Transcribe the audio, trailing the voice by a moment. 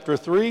chapter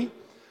 3,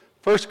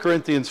 1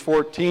 Corinthians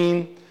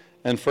 14,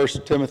 and 1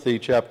 Timothy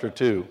chapter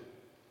 2.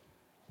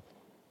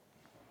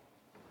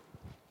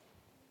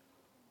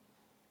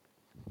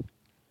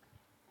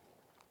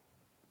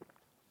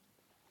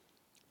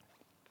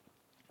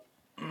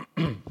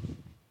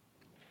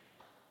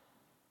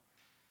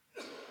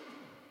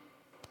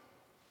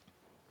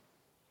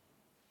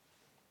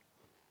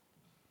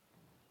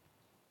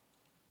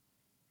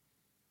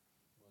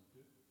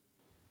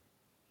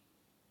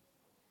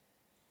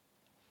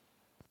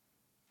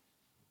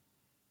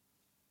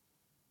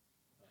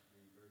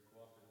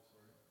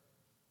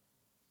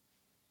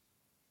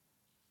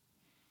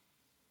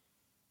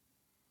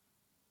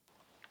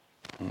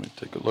 Let me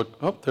take a look.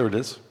 Oh, there it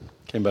is.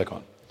 Came back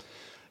on.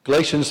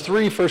 Galatians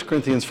 3, 1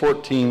 Corinthians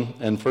 14,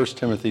 and 1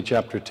 Timothy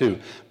chapter 2.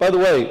 By the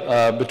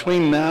way,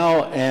 between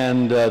now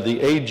and the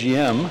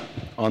AGM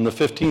on the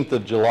 15th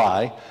of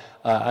July,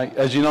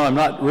 as you know, I'm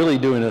not really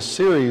doing a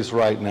series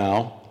right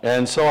now.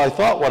 And so I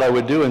thought what I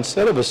would do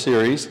instead of a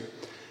series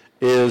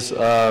is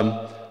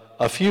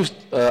a few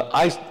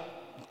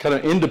kind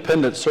of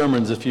independent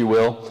sermons, if you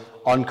will,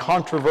 on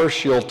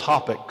controversial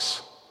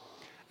topics.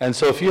 And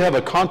so if you have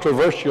a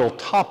controversial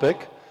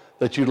topic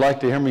that you'd like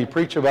to hear me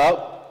preach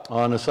about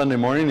on a Sunday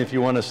morning, if you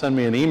want to send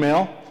me an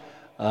email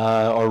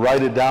or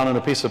write it down on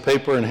a piece of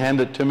paper and hand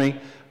it to me,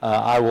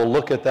 I will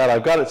look at that.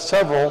 I've got it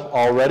several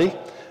already,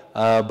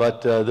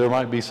 but there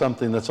might be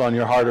something that's on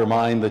your heart or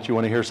mind that you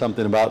want to hear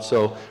something about.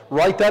 So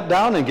write that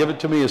down and give it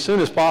to me as soon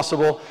as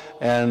possible,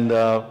 and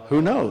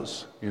who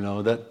knows,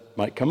 that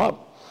might come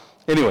up.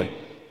 Anyway,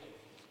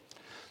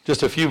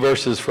 just a few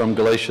verses from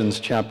Galatians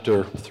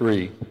chapter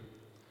 3.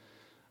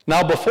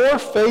 Now before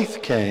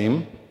faith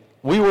came,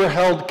 we were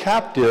held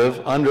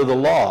captive under the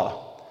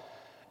law,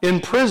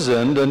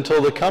 imprisoned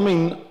until the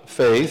coming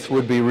faith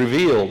would be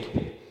revealed.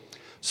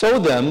 So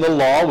then the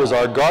law was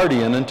our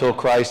guardian until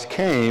Christ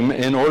came,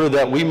 in order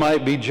that we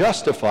might be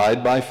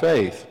justified by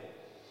faith.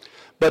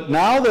 But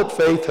now that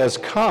faith has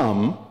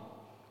come,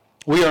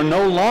 we are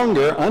no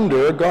longer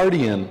under a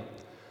guardian.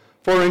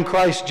 For in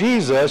Christ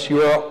Jesus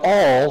you are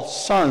all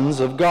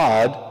sons of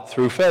God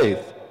through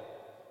faith.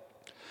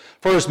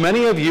 For as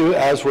many of you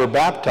as were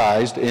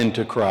baptized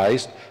into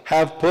Christ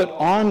have put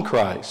on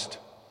Christ.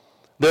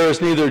 There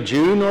is neither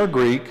Jew nor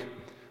Greek,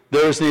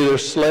 there is neither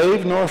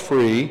slave nor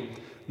free,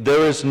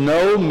 there is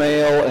no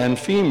male and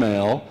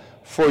female,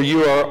 for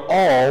you are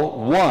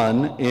all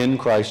one in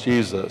Christ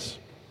Jesus.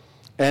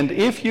 And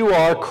if you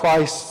are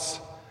Christ's,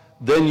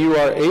 then you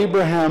are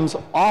Abraham's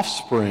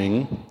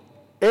offspring,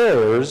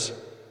 heirs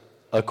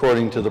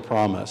according to the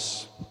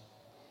promise.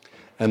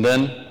 And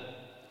then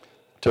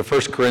to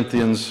 1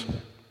 Corinthians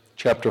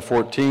chapter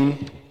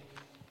 14.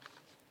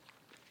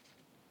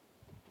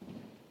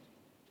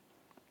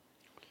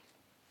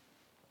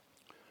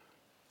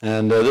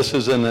 And this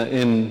is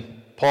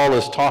in Paul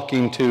is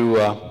talking to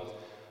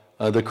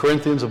the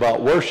Corinthians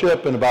about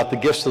worship and about the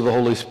gifts of the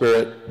Holy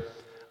Spirit.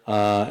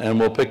 And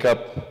we'll pick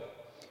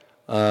up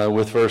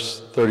with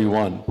verse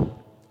 31.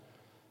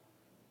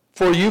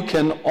 For you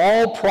can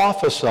all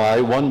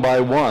prophesy one by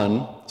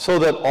one, so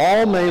that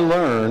all may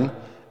learn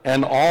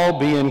and all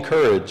be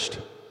encouraged.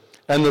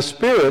 And the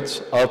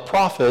spirits of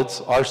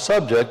prophets are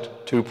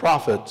subject to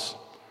prophets.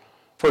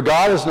 For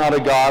God is not a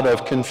God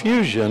of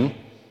confusion,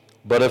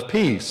 but of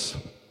peace.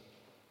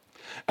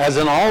 As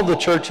in all the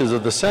churches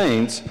of the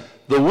saints,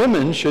 the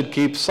women should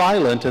keep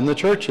silent in the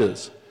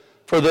churches,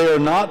 for they are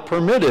not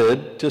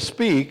permitted to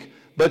speak,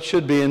 but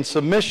should be in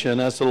submission,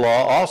 as the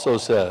law also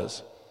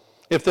says.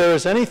 If there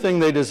is anything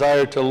they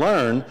desire to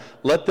learn,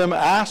 let them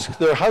ask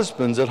their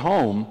husbands at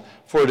home,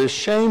 for it is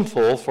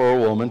shameful for a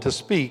woman to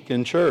speak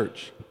in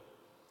church.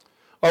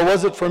 Or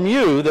was it from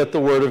you that the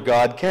word of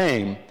God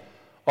came?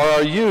 Or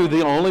are you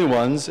the only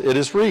ones it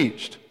has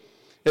reached?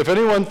 If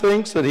anyone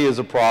thinks that he is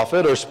a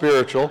prophet or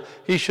spiritual,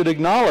 he should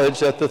acknowledge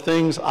that the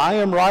things I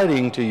am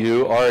writing to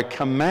you are a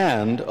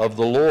command of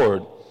the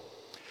Lord.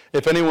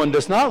 If anyone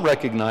does not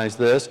recognize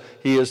this,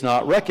 he is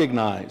not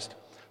recognized.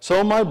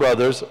 So, my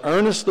brothers,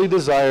 earnestly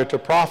desire to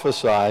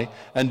prophesy,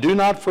 and do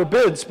not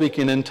forbid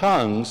speaking in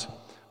tongues,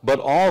 but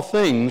all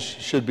things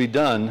should be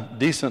done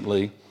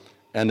decently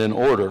and in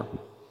order.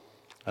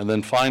 And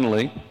then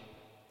finally,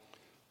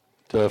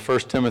 to 1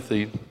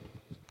 Timothy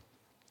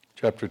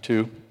chapter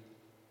 2.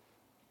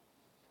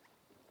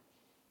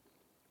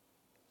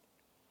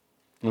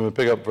 I'm going to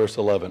pick up verse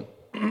 11.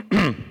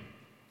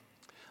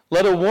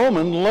 Let a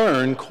woman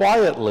learn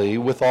quietly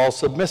with all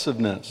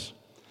submissiveness.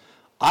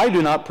 I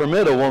do not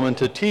permit a woman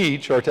to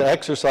teach or to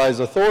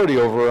exercise authority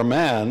over a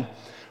man.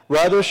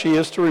 Rather, she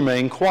is to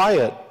remain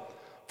quiet.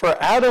 For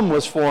Adam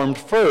was formed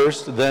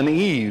first, then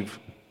Eve.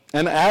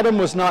 And Adam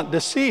was not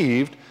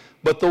deceived,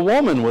 but the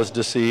woman was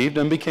deceived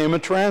and became a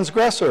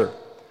transgressor.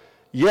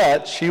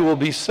 Yet she will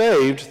be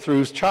saved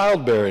through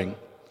childbearing,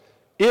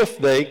 if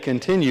they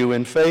continue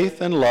in faith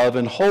and love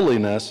and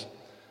holiness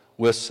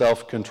with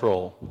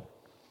self-control.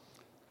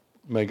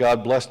 May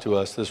God bless to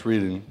us this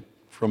reading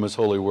from his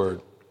holy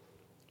word.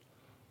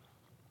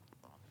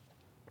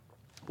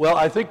 Well,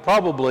 I think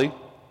probably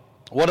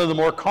one of the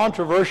more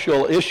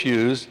controversial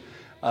issues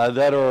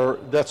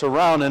that's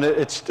around, and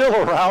it's still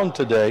around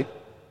today,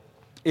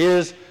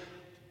 is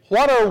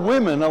what are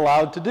women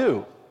allowed to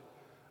do?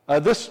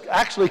 This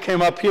actually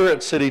came up here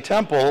at City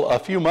Temple a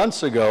few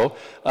months ago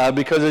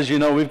because, as you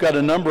know, we've got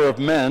a number of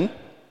men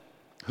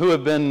who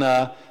have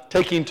been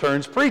taking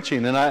turns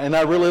preaching, and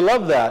I really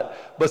love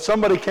that. But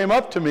somebody came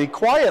up to me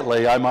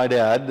quietly, I might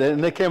add,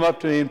 and they came up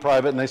to me in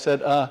private and they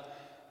said,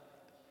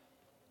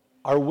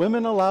 are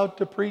women allowed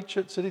to preach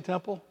at City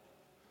Temple?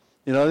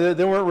 You know,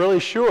 they weren't really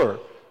sure.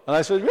 And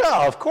I said,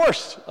 yeah, of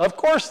course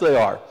they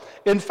are.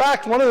 In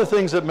fact, one of the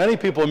things that many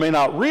people may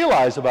not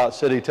realize about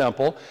City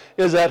Temple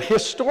is that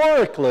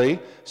historically,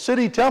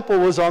 City Temple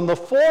was on the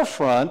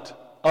forefront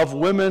of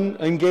women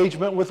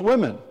engagement with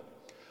women.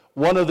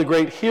 One of the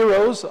great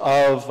heroes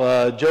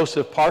of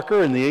Joseph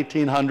Parker in the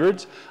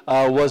 1800s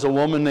was a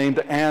woman named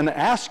Anne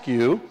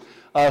Askew,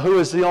 who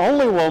is the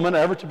only woman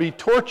ever to be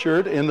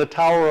tortured in the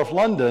Tower of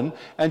London,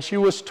 and she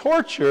was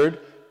tortured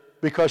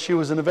because she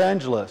was an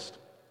evangelist.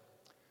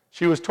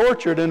 She was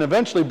tortured and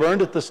eventually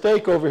burned at the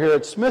stake over here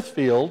at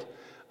Smithfield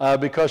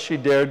because she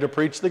dared to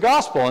preach the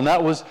gospel, and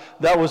that was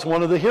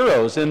one of the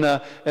heroes. In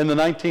the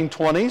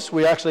 1920s,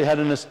 we actually had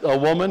a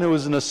woman who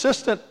was an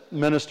assistant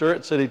minister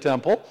at City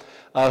Temple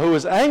who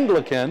was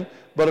Anglican,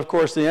 but of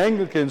course the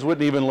Anglicans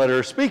wouldn't even let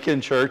her speak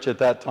in church at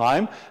that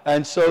time,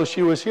 and so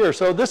she was here.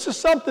 So this is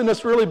something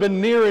that's really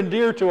been near and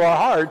dear to our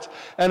hearts,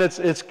 and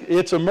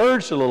it's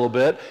emerged a little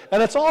bit,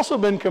 and it's also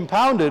been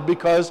compounded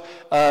because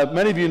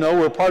many of you know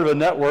we're part of a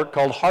network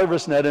called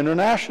HarvestNet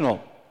International.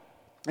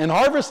 And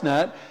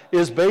HarvestNet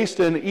is based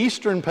in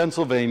eastern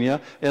Pennsylvania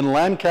in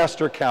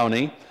Lancaster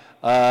County,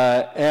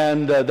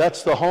 and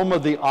that's the home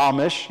of the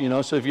Amish, you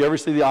know, so if you ever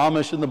see the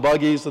Amish and the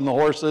buggies and the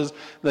horses,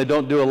 they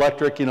don't do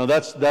electric, you know,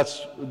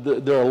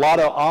 there are a lot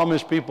of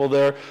Amish people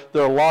there,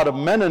 there are a lot of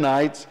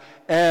Mennonites,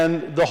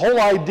 and the whole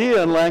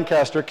idea in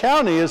Lancaster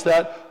County is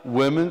that a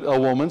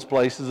woman's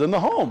place is in the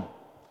home.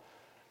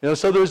 You know,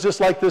 so there's just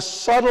like this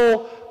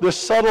subtle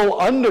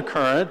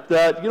undercurrent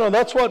that, you know,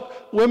 that's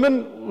what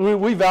women,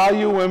 we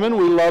value women,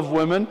 we love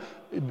women,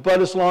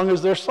 but as long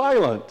as they're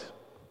silent.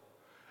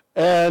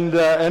 And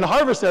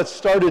HarvestNet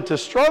started to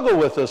struggle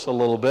with this a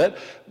little bit,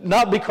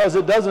 not because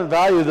it doesn't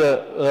value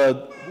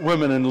the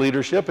women in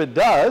leadership, it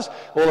does,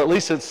 well at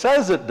least it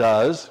says it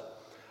does,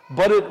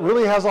 but it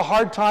really has a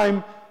hard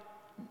time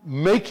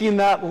making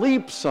that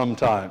leap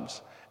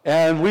sometimes.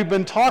 And we've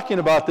been talking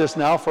about this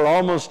now for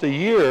almost a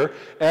year,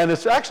 and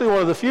it's actually one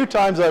of the few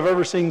times I've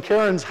ever seen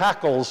Karen's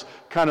hackles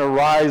kind of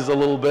rise a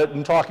little bit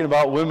in talking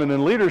about women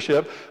in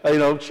leadership. You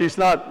know, she's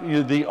not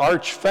the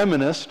arch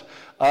feminist,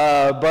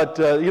 but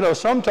you know,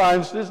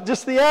 sometimes it's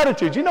just the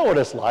attitudes. You know what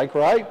it's like,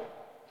 right?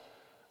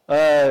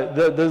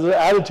 The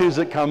attitudes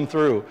that come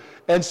through.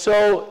 And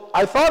so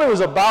I thought it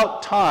was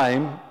about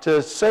time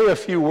to say a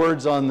few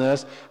words on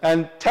this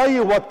and tell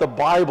you what the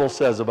Bible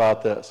says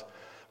about this.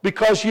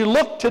 Because you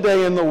look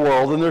today in the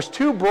world, and there's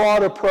two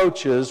broad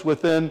approaches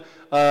within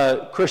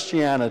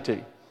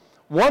Christianity.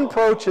 One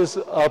approach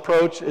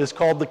is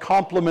called the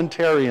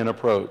complementarian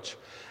approach.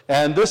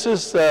 And this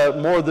is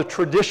more the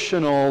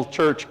traditional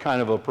church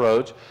kind of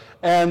approach.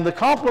 And the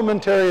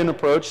complementarian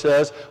approach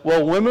says,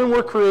 well, women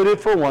were created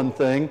for one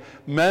thing,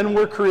 men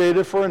were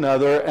created for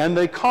another, and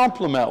they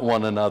complement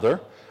one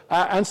another.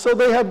 And so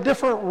they have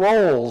different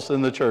roles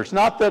in the church.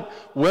 Not that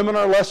women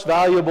are less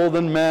valuable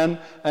than men,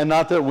 and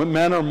not that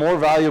men are more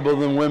valuable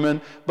than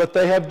women, but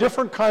they have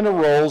different kind of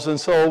roles,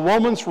 and so a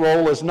woman's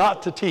role is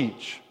not to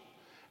teach,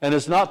 and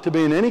is not to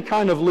be in any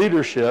kind of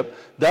leadership.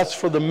 That's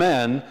for the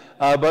men,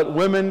 but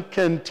women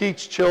can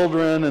teach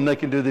children, and they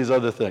can do these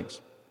other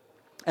things.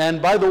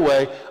 And by the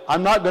way,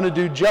 I'm not going to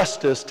do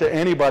justice to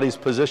anybody's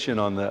position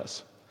on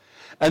this.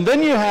 And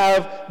then you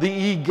have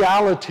the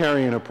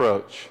egalitarian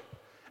approach.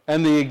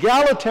 And the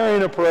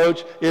egalitarian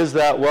approach is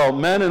that, well,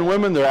 men and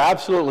women, they're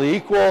absolutely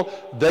equal.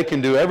 They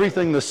can do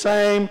everything the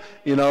same.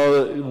 You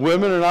know,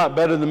 women are not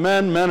better than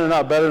men are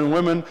not better than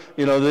women.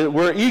 You know,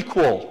 we're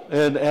equal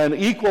and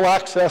equal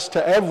access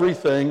to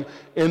everything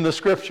in the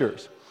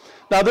scriptures.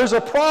 Now, there's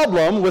a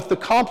problem with the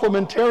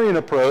complementarian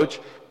approach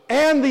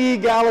and the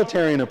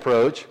egalitarian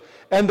approach,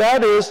 and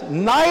that is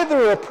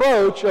neither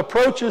approach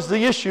approaches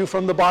the issue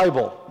from the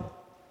Bible.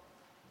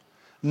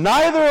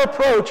 Neither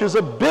approach is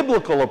a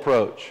biblical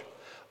approach.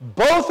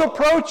 Both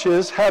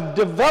approaches have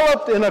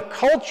developed in a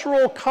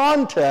cultural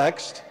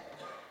context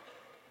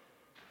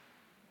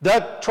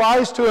that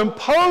tries to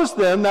impose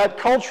then that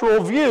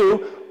cultural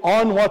view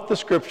on what the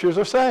scriptures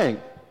are saying.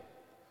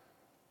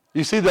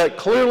 You see that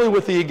clearly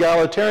with the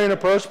egalitarian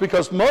approach,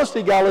 because most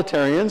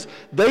egalitarians,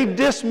 they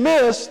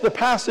dismiss the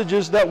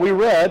passages that we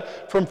read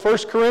from 1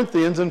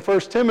 Corinthians and 1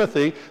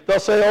 Timothy. They'll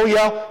say, oh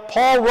yeah,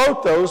 Paul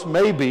wrote those,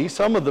 maybe.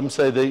 Some of them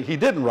say that he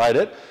didn't write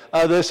it.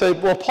 They say,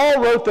 well,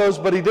 Paul wrote those,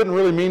 but he didn't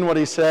really mean what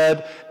he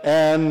said.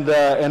 And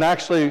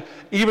actually,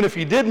 even if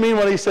he did mean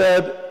what he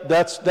said,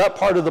 that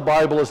part of the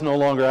Bible is no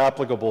longer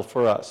applicable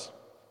for us.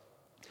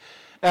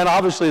 And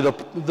obviously the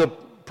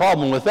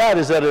problem with that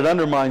is that it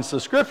undermines the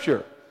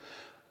scripture.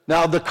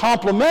 Now, the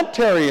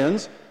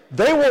complementarians,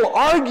 they will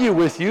argue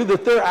with you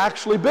that they're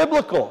actually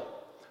biblical.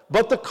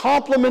 But the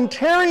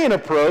complementarian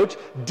approach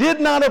did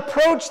not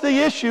approach the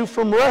issue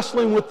from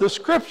wrestling with the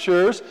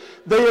Scriptures.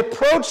 They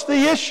approached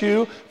the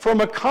issue from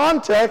a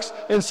context,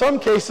 in some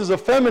cases, of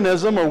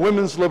feminism or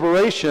women's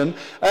liberation.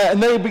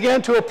 And they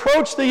began to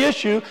approach the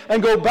issue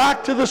and go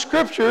back to the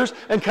Scriptures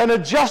and kind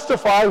of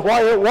justify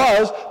why it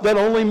was that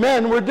only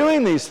men were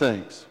doing these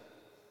things.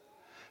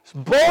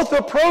 Both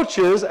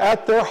approaches,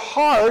 at their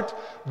heart,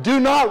 do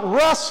not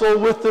wrestle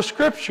with the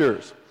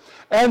Scriptures.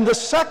 And the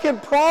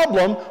second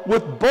problem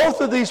with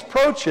both of these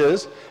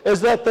approaches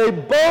is that they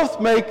both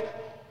make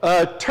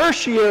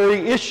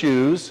tertiary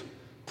issues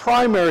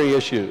primary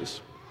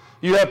issues.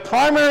 You have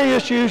primary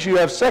issues, you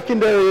have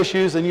secondary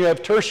issues, and you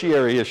have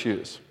tertiary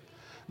issues.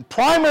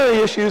 Primary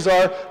issues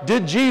are,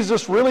 did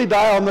Jesus really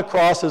die on the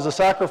cross as a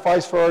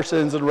sacrifice for our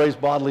sins and raise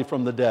bodily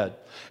from the dead?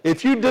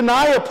 If you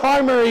deny a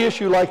primary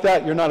issue like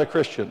that, you're not a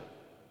Christian.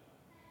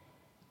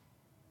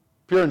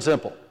 Pure and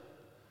simple.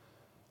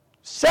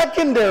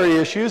 Secondary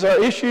issues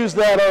are issues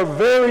that are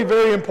very,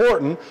 very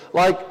important,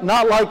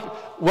 not like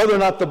whether or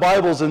not the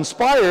Bible's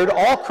inspired.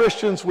 All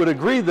Christians would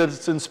agree that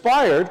it's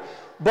inspired,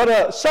 but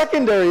a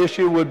secondary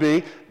issue would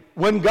be,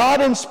 when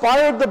God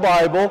inspired the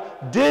Bible,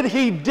 did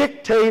he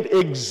dictate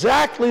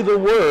exactly the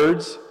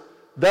words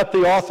that the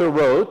author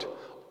wrote,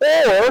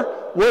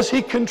 or was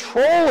he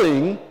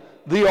controlling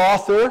the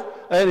author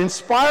and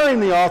inspiring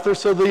the author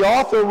so the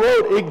author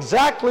wrote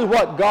exactly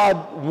what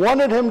God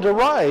wanted him to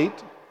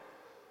write,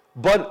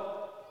 but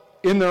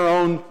in their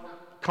own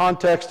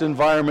context,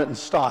 environment, and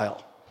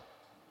style?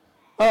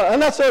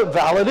 And that's a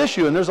valid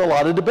issue, and there's a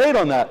lot of debate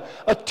on that.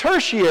 A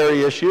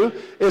tertiary issue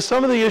is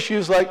some of the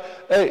issues like,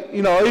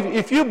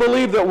 if you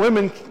believe that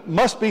women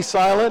must be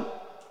silent,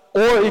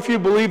 or if you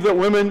believe that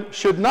women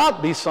should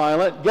not be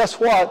silent, guess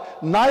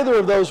what? Neither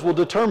of those will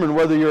determine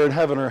whether you're in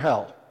heaven or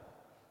hell.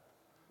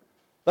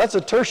 That's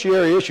a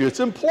tertiary issue. It's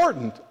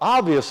important,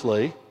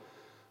 obviously,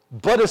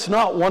 but it's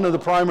not one of the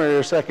primary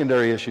or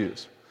secondary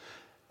issues.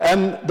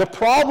 And the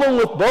problem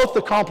with both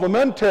the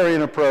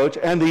complementarian approach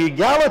and the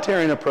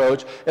egalitarian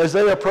approach is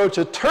they approach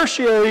a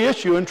tertiary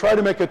issue and try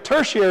to make a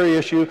tertiary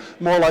issue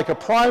more like a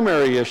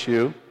primary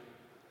issue.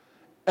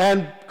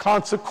 And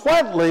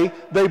consequently,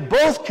 they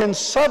both can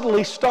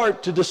subtly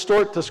start to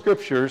distort the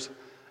Scriptures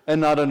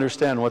and not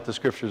understand what the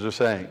Scriptures are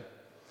saying.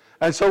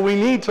 And so we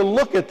need to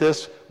look at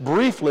this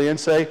briefly and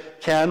say,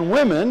 can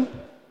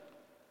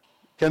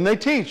they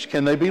teach?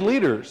 Can they be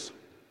leaders?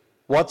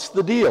 What's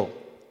the deal?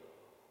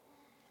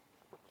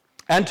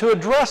 And to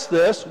address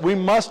this, we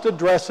must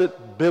address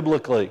it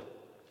biblically.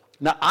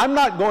 Now, I'm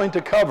not going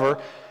to cover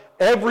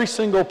every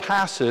single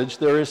passage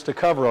there is to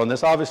cover on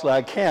this. Obviously,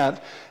 I can't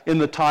in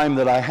the time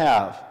that I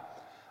have.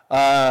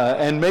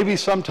 And maybe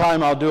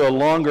sometime I'll do a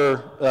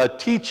longer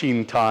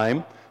teaching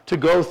time to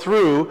go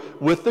through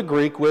with the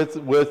Greek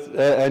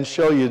and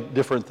show you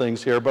different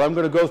things here. But I'm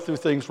going to go through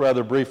things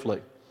rather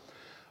briefly.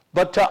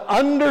 But to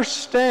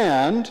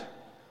understand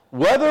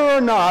whether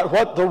or not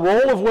what the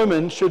role of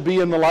women should be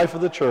in the life of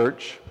the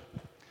church,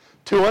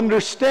 to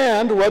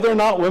understand whether or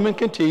not women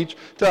can teach,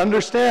 to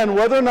understand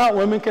whether or not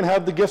women can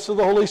have the gifts of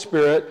the Holy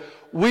Spirit,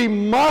 we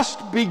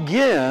must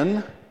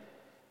begin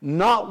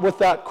not with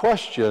that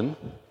question,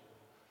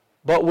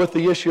 but with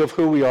the issue of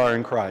who we are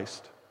in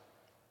Christ.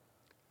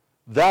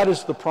 That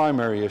is the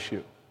primary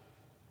issue.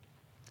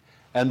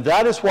 And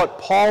that is what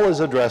Paul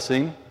is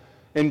addressing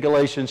in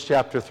Galatians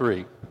chapter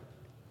 3.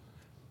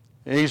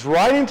 And he's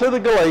writing to the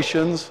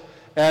Galatians,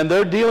 and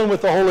they're dealing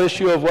with the whole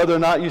issue of whether or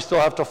not you still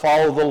have to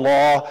follow the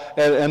law,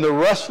 and they're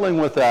wrestling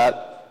with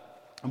that.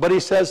 But he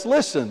says,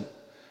 listen,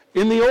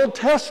 in the Old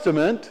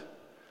Testament,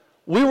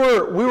 we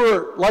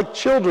were like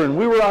children.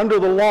 We were under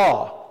the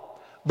law.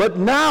 But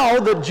now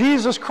that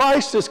Jesus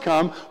Christ has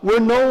come, we're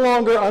no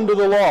longer under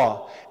the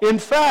law. In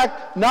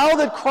fact, now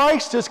that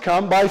Christ has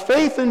come, by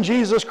faith in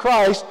Jesus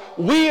Christ,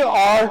 we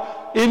are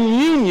in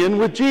union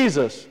with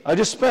Jesus. I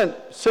just spent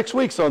 6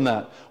 weeks on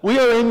that. We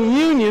are in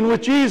union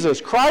with Jesus.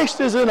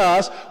 Christ is in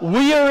us.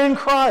 We are in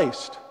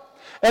Christ.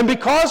 And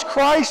because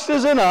Christ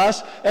is in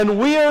us and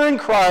we are in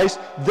Christ,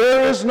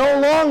 there is no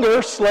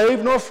longer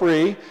slave nor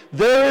free.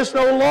 There is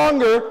no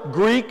longer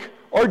Greek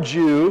or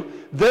Jew.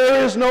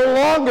 There is no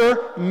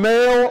longer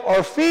male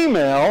or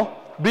female,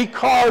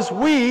 because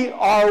we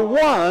are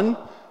one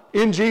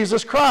in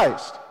Jesus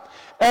Christ.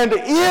 And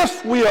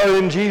if we are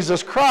in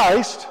Jesus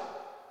Christ,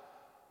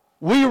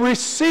 we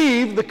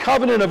receive the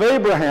covenant of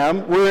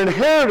Abraham. We're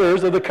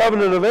inheritors of the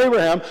covenant of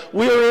Abraham.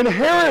 We are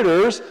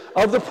inheritors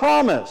of the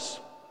promise.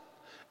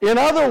 In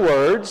other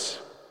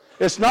words,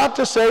 it's not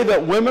to say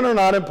that women are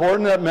not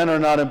important, that men are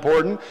not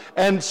important,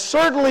 and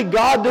certainly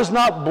God does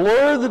not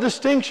blur the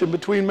distinction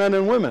between men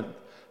and women.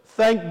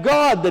 Thank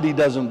God that he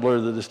doesn't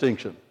blur the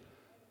distinction.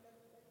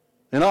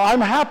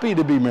 I'm happy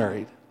to be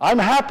married. I'm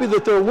happy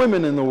that there are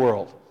women in the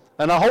world.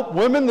 And I hope,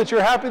 women, that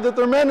you're happy that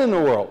there are men in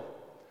the world.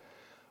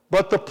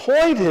 But the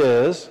point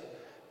is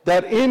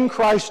that in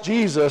Christ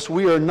Jesus,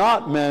 we are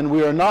not men,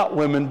 we are not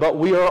women, but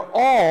we are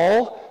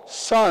all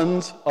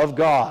sons of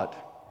God.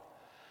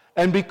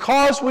 And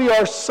because we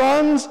are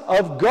sons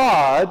of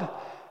God,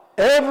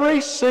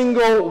 every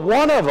single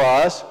one of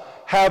us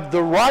have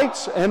the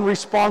rights and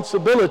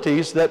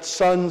responsibilities that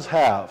sons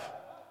have.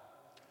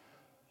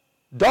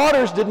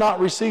 Daughters did not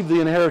receive the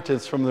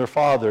inheritance from their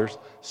fathers.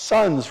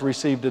 Sons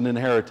received an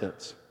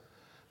inheritance.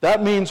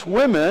 That means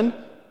women,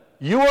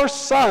 you are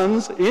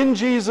sons in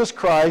Jesus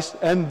Christ,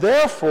 and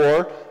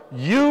therefore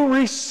you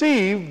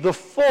receive the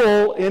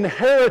full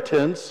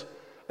inheritance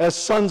as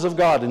sons of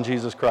God in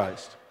Jesus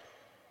Christ.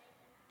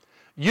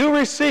 You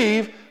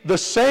receive the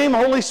same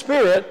Holy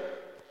Spirit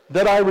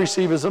that I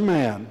receive as a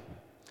man.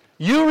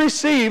 You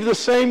receive the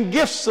same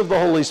gifts of the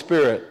Holy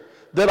Spirit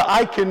that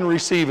I can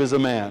receive as a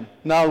man.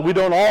 Now, we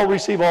don't all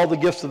receive all the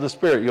gifts of the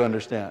Spirit, you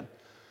understand.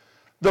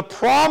 The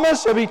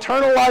promise of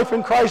eternal life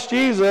in Christ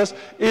Jesus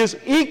is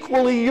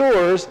equally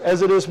yours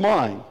as it is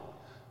mine,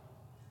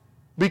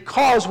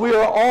 because we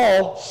are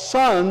all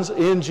sons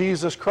in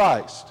Jesus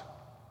Christ.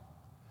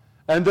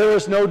 And there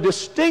is no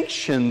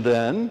distinction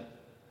then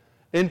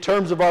in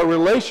terms of our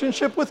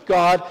relationship with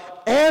God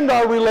and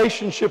our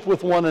relationship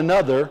with one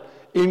another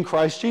in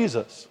Christ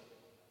Jesus.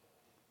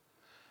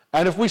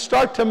 And if we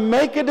start to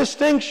make a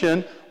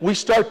distinction, we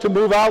start to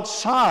move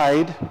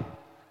outside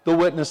the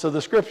witness of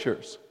the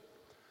Scriptures.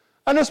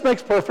 And this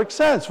makes perfect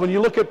sense. When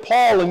you look at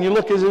Paul and you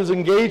look at his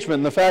engagement,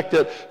 and the fact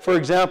that, for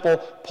example,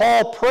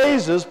 Paul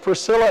praises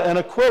Priscilla and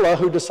Aquila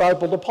who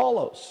discipled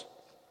Apollos.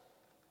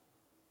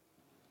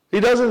 He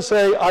doesn't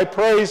say, I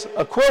praise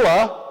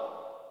Aquila,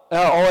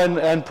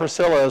 and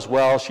Priscilla as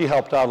well. She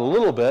helped out a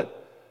little bit.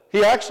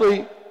 He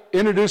actually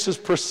introduces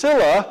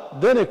Priscilla,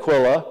 then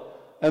Aquila,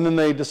 and then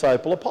they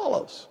disciple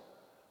Apollos.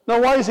 Now,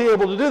 why is he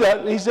able to do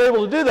that? He's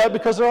able to do that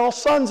because they're all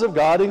sons of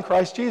God in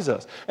Christ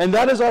Jesus. And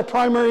that is our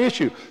primary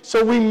issue.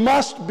 So we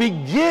must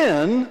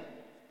begin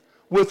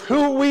with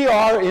who we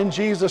are in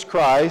Jesus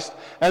Christ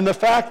and the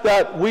fact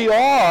that we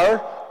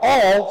are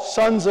all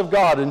sons of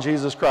God in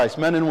Jesus Christ,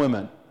 men and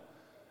women.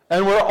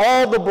 And we're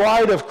all the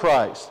bride of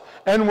Christ.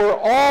 And we're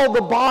all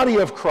the body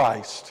of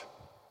Christ.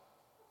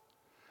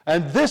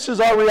 And this is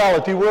our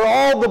reality. We're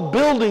all the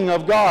building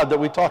of God that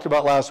we talked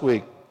about last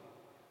week.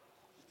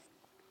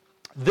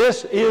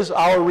 This is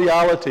our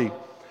reality,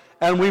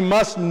 and we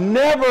must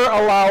never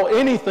allow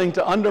anything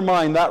to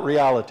undermine that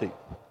reality.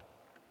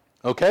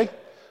 Okay?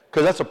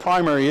 Because that's a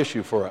primary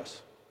issue for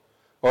us,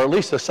 or at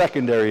least a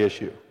secondary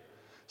issue.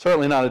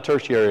 Certainly not a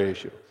tertiary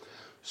issue.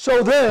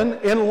 So then,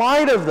 in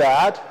light of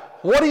that,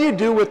 what do you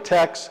do with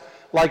texts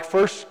like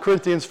 1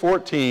 Corinthians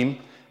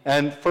 14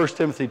 and 1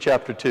 Timothy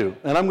chapter 2?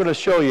 And I'm going to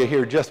show you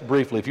here just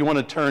briefly, if you want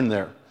to turn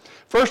there.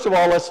 First of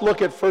all, let's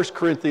look at 1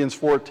 Corinthians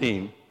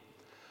 14.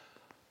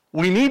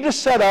 We need to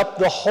set up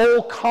the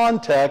whole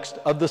context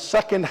of the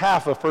second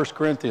half of 1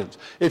 Corinthians.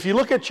 If you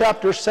look at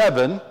chapter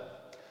 7,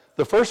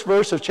 the first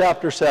verse of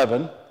chapter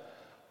 7,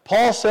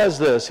 Paul says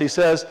this. He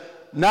says,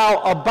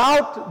 now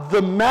about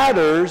the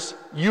matters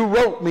you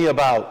wrote me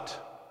about.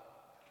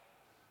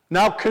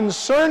 Now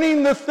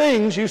concerning the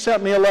things you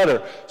sent me a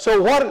letter.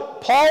 So what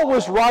Paul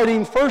was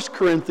writing 1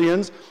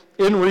 Corinthians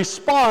in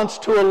response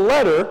to a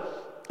letter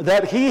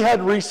that he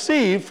had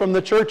received from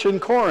the church in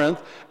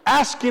Corinth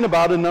asking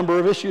about a number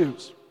of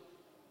issues.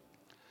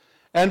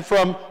 And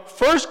from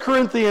 1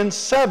 Corinthians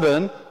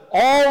 7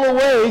 all the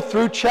way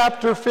through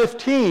chapter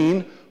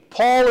 15,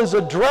 Paul is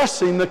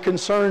addressing the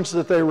concerns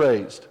that they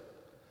raised.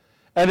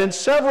 And in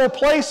several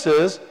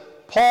places,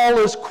 Paul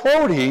is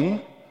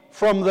quoting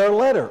from their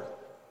letter.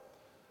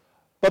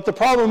 But the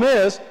problem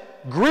is,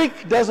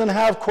 Greek doesn't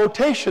have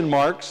quotation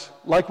marks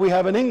like we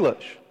have in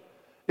English.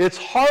 It's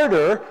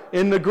harder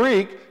in the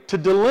Greek to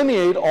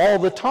delineate all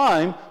the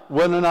time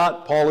whether or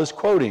not Paul is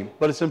quoting.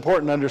 But it's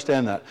important to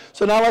understand that.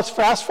 So now let's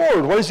fast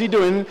forward. What is he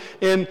doing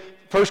in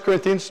 1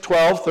 Corinthians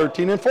 12,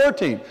 13, and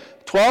 14?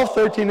 12,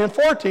 13, and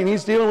 14,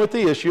 he's dealing with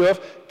the issue of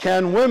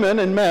can women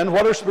and men,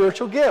 what are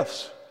spiritual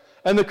gifts?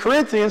 And the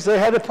Corinthians, they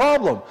had a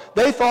problem.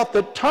 They thought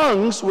that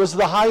tongues was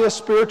the highest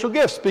spiritual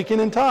gift, speaking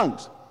in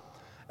tongues.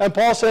 And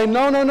Paul's saying,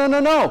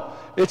 no.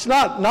 It's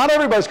not. Not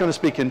everybody's going to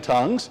speak in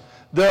tongues.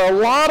 There are a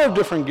lot of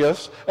different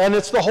gifts, and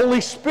it's the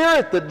Holy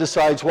Spirit that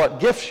decides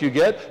what gifts you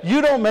get.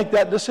 You don't make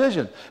that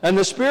decision. And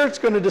the Spirit's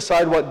going to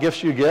decide what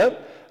gifts you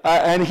get,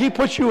 and He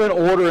puts you in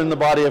order in the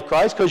body of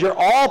Christ because you're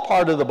all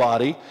part of the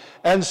body.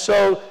 And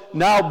so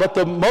now, but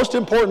the most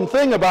important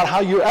thing about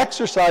how you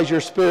exercise your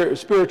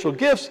spiritual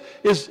gifts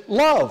is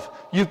love.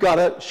 You've got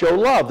to show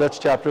love. That's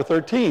chapter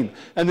 13.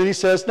 And then he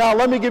says, now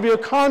let me give you a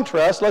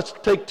contrast. Let's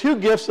take two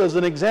gifts as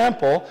an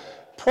example,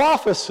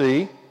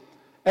 prophecy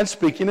and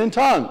speaking in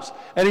tongues.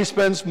 And he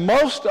spends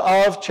most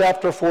of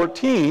chapter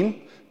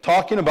 14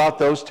 talking about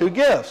those two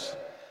gifts.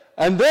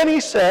 And then he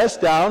says,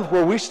 down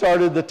where we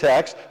started the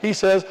text, he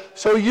says,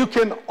 so you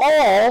can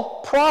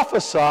all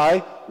prophesy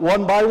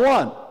one by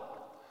one.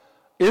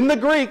 In the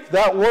Greek,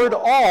 that word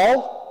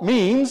all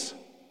means,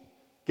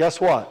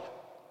 guess what?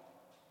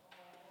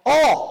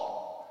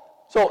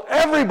 All. So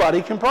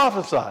everybody can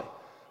prophesy,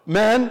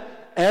 men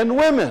and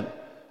women.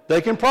 They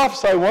can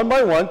prophesy one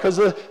by one because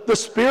the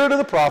spirit of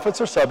the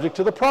prophets are subject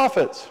to the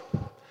prophets.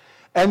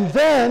 And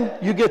then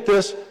you get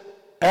this,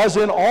 as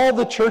in all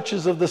the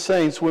churches of the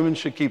saints, women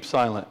should keep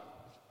silent.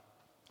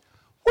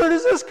 Where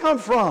does this come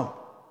from?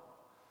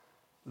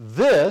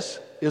 This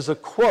is a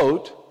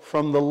quote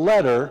from the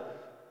letter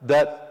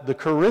that the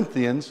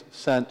Corinthians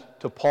sent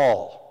to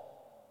Paul.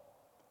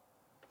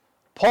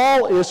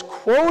 Paul is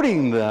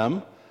quoting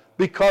them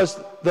because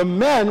the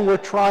men were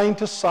trying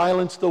to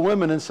silence the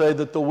women and say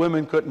that the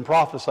women couldn't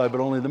prophesy, but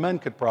only the men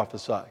could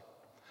prophesy.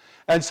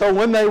 And so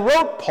when they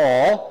wrote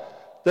Paul,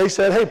 they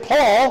said, hey,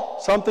 Paul,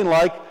 something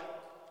like,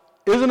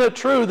 isn't it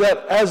true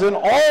that as in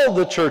all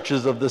the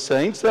churches of the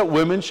saints, that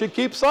women should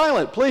keep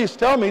silent? Please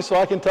tell me so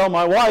I can tell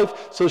my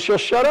wife so she'll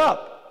shut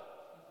up.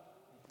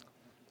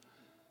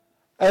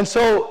 And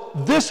so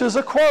this is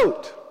a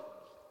quote.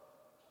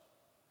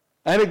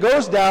 And it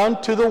goes down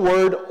to the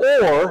word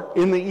or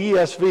in the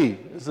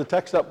ESV. Is the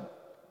text up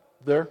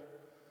there?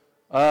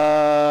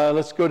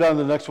 Let's go down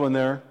to the next one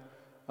there.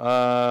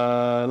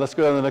 Let's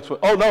go down to the next one.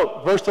 Oh,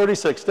 no, verse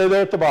 36. Stay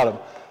there at the bottom.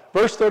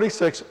 Verse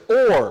 36,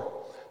 or.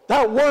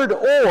 That word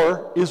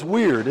or is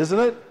weird, isn't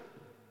it?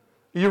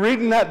 You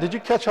reading that? Did you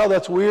catch how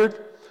that's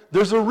weird?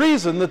 There's a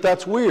reason that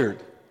that's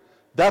weird.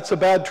 That's a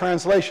bad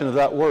translation of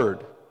that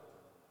word.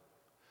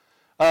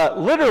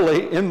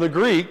 Literally, in the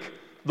Greek,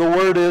 the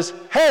word is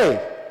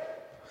hey.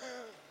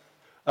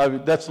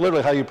 That's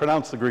literally how you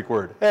pronounce the Greek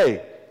word,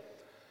 hey.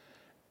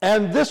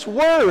 And this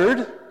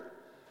word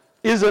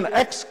is an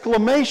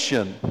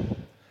exclamation.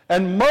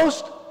 And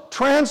most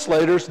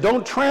translators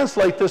don't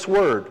translate this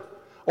word.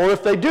 Or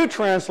if they do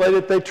translate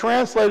it, they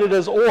translate it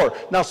as or.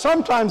 Now,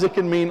 sometimes it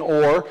can mean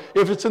or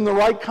if it's in the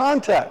right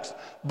context.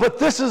 But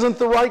this isn't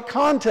the right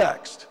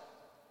context.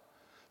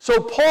 So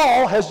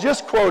Paul has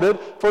just quoted,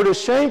 for it is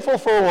shameful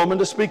for a woman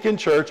to speak in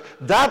church.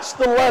 That's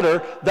the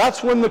letter.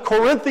 That's when the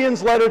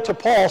Corinthians letter to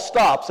Paul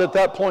stops at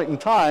that point in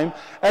time.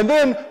 And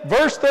then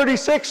verse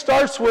 36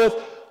 starts with,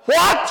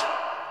 what?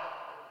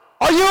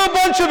 Are you a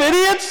bunch of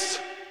idiots?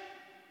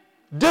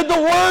 Did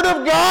the word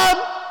of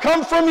God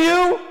come from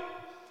you?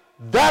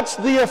 That's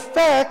the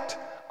effect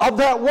of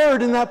that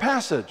word in that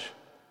passage.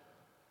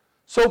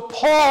 So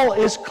Paul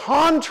is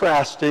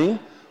contrasting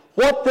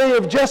what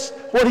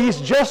he's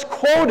just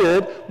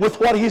quoted with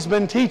what he's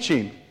been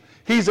teaching.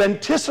 He's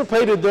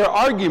anticipated their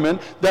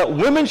argument that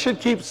women should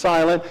keep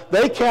silent,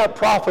 they can't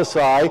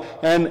prophesy,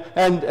 and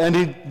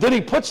then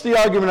he puts the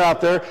argument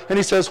out there and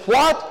he says,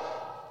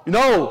 what?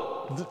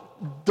 No,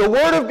 the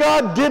word of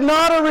God did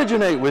not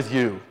originate with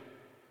you.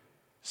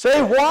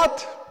 Say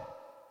what?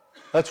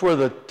 That's where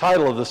the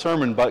title of the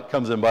sermon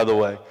comes in, by the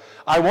way.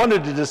 I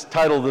wanted to just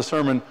title the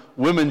sermon,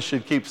 Women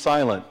Should Keep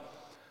Silent.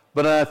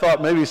 But I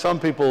thought maybe some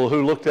people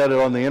who looked at it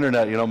on the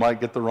internet,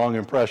 might get the wrong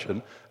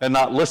impression and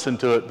not listen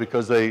to it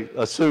because they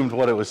assumed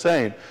what it was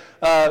saying.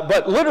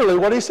 But literally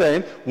what he's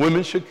saying,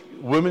 women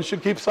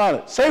should keep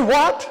silent. Say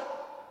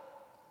what?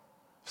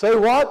 Say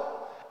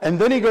what? And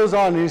then he goes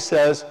on and he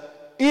says,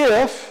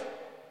 if,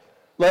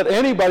 let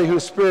anybody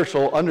who's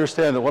spiritual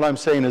understand that what I'm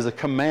saying is a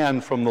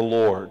command from the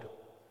Lord.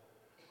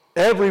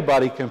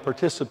 Everybody can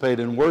participate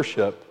in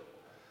worship,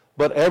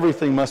 but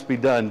everything must be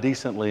done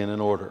decently and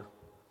in order.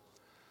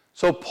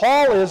 So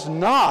Paul is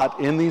not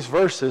in these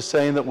verses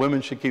saying that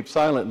women should keep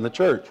silent in the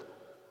church.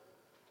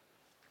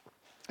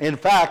 In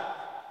fact,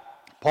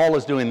 Paul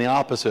is doing the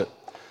opposite.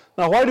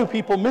 Now, why do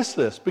people miss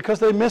this? Because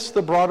they miss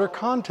the broader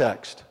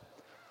context.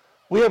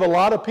 We have a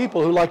lot of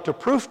people who like to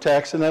proof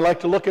text and they like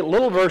to look at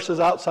little verses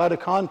outside of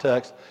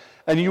context,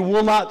 and you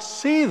will not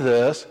see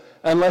this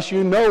unless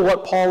you know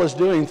what Paul is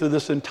doing through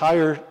this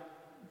entire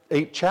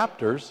 8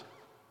 chapters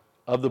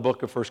of the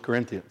book of 1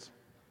 Corinthians.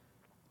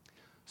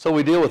 So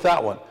we deal with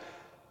that one.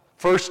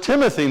 1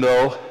 Timothy,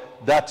 though,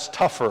 that's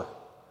tougher.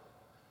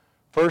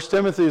 1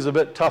 Timothy is a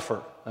bit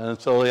tougher.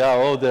 And so,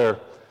 there.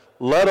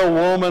 Let a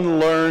woman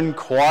learn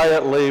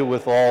quietly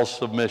with all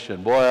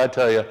submission. Boy, I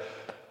tell you,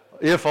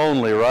 if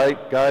only,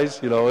 right, guys?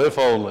 If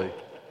only.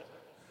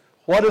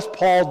 What is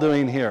Paul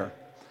doing here?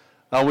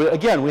 Now,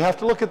 we have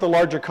to look at the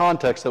larger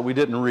context that we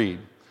didn't read.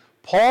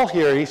 Paul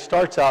here, he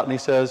starts out and he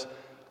says,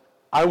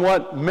 I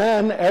want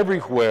men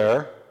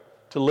everywhere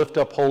to lift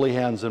up holy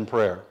hands in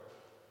prayer.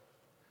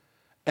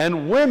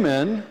 And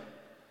women,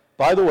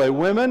 by the way,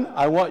 women,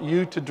 I want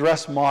you to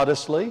dress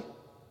modestly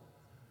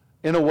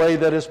in a way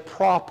that is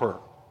proper.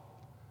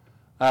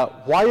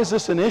 Why is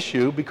this an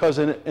issue? Because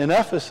in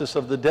Ephesus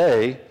of the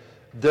day,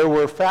 there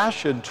were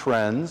fashion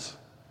trends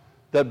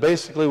that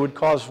basically would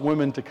cause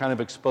women to kind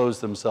of expose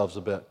themselves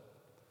a bit.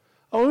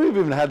 Oh, we've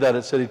even had that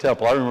at City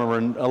Temple. I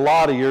remember a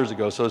lot of years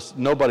ago, so it's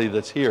nobody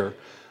that's here.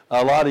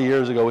 A lot of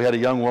years ago, we had a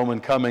young woman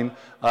coming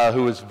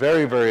who was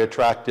very, very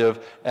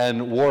attractive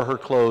and wore her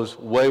clothes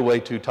way, way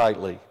too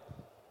tightly.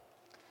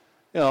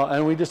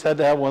 And we just had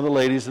to have one of the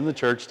ladies in the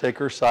church take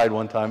her aside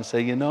one time and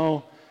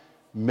say,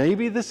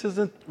 maybe this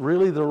isn't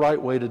really the right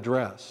way to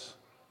dress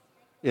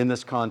in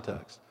this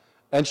context.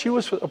 And she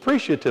was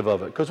appreciative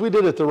of it because we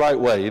did it the right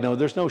way.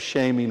 There's no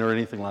shaming or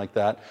anything like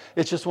that.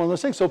 It's just one of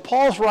those things. So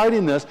Paul's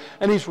writing this,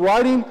 and he's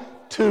writing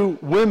to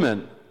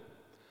women.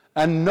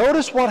 And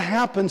notice what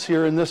happens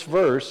here in this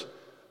verse,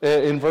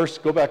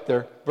 go back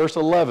there, verse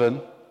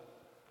 11.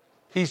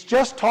 He's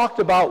just talked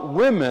about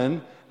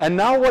women, and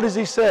now what does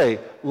he say?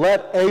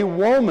 Let a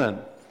woman.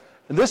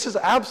 And this is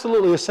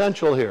absolutely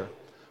essential here.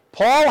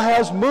 Paul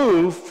has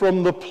moved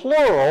from the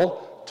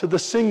plural to the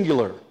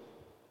singular.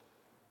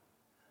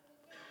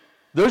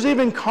 There's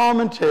even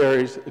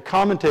commentators,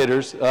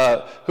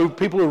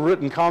 people who've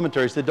written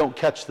commentaries that don't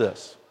catch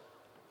this.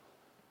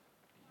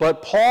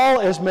 But Paul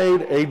has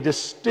made a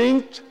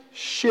distinct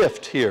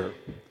shift here.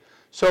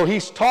 So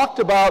he's talked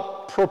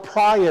about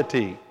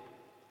propriety,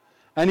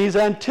 and he's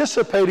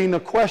anticipating a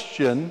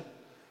question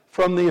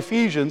from the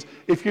Ephesians.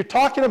 If you're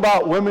talking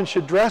about women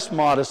should dress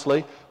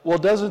modestly, well,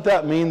 doesn't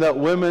that mean that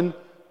women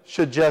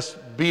should just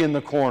be in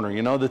the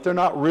corner, that they're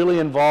not really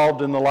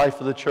involved in the life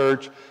of the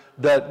church,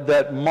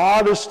 that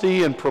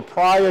modesty and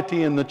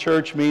propriety in the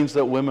church means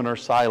that women are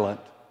silent?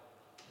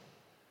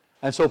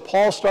 And so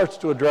Paul starts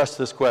to address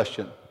this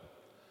question.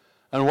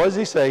 And what does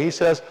he say? He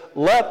says,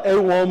 let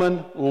a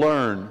woman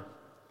learn.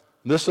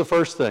 This is the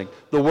first thing.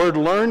 The word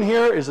learn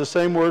here is the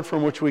same word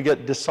from which we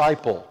get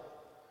disciple.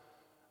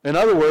 In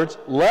other words,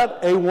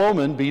 let a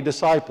woman be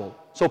discipled.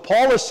 So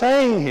Paul is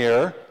saying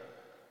here,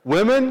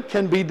 women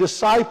can be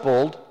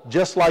discipled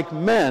just like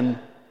men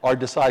are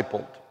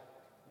discipled.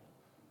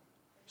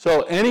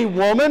 So any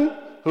woman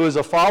who is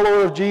a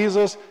follower of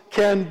Jesus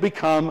can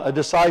become a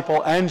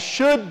disciple and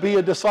should be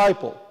a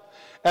disciple.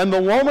 And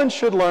the woman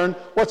should learn,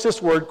 what's this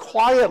word?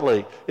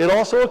 Quietly. It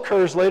also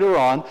occurs later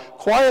on.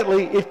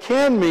 Quietly, it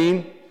can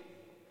mean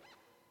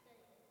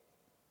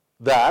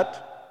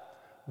that,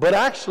 but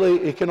actually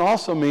it can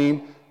also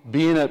mean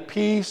being at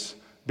peace,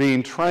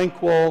 being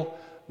tranquil,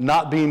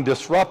 not being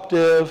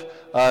disruptive,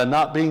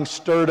 not being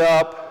stirred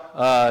up,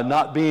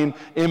 not being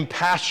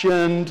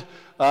impassioned.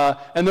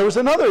 And there was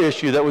another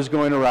issue that was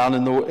going around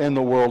in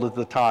the world at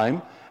the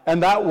time,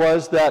 and that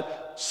was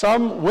that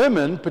some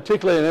women,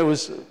 particularly, and it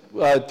was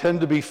tend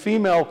to be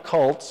female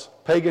cults,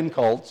 pagan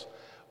cults,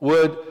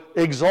 would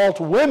exalt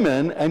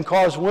women and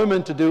cause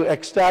women to do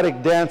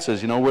ecstatic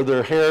dances, where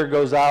their hair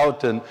goes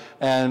out and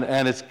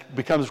it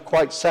becomes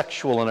quite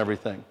sexual and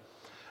everything.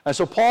 And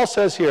so Paul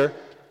says here,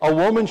 a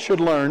woman should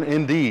learn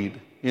indeed,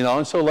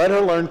 and so let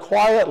her learn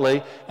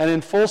quietly and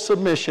in full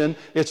submission.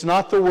 It's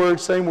not the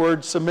same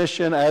word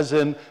submission as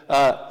in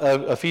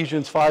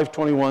Ephesians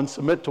 5:21,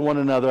 submit to one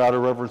another out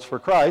of reverence for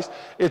Christ.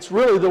 It's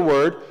really the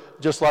word,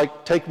 just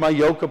like take my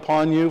yoke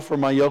upon you, for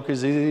my yoke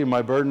is easy and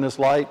my burden is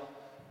light.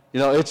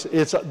 It's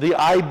the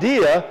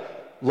idea,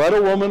 let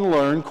a woman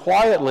learn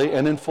quietly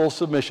and in full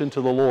submission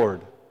to the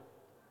Lord.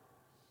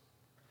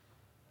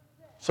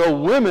 So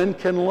women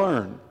can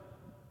learn.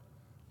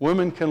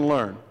 Women can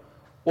learn.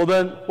 Well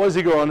then, what does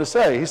he go on to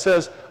say? He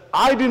says,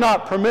 I do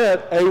not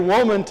permit a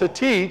woman to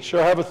teach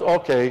or have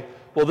okay,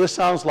 well this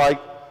sounds like,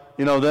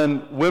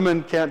 then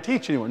women can't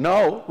teach anymore.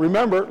 No,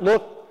 remember,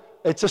 look,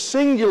 it's a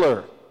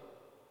singular.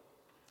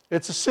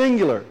 It's a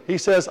singular. He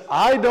says,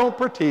 I don't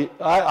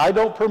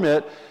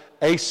permit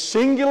a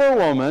singular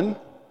woman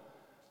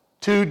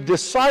to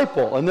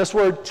disciple. And this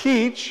word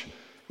teach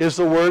is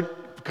the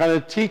word kind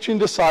of teaching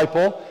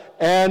disciple,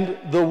 and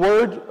the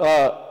word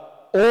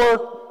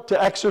or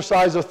to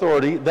exercise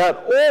authority,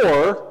 that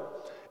or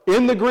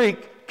in the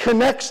Greek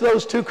connects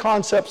those two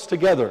concepts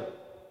together.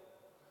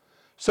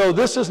 So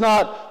this is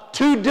not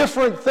two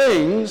different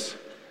things,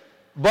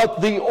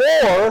 but the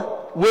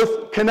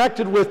or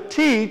connected with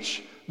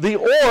teach, the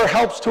or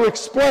helps to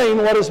explain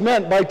what is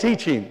meant by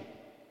teaching.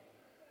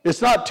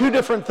 It's not two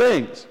different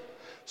things.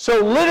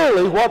 So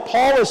literally what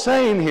Paul is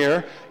saying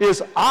here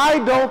is, I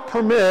don't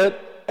permit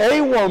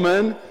a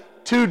woman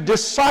to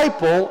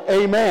disciple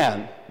a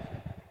man.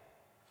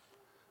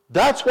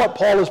 That's what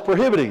Paul is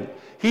prohibiting.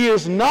 He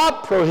is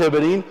not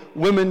prohibiting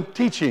women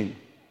teaching.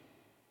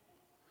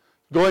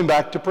 Going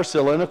back to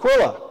Priscilla and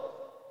Aquila.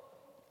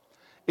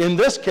 In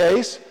this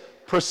case,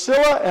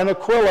 Priscilla and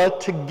Aquila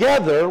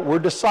together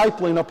were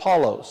discipling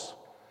Apollos.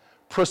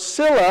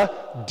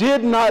 Priscilla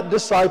did not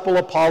disciple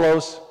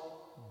Apollos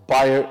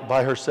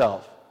by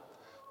herself.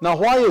 Now,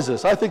 why is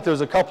this? I think there's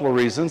a couple of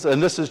reasons,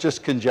 and this is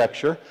just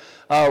conjecture.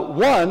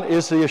 One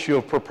is the issue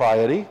of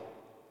propriety,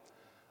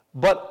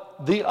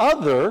 but the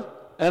other,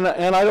 and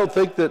I don't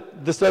think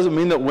that this doesn't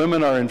mean that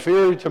women are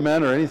inferior to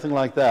men or anything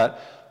like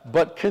that,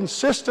 but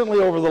consistently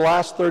over the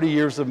last 30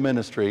 years of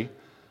ministry,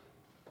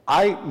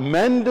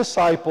 men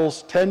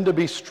disciples tend to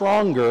be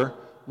stronger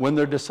when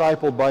they're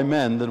discipled by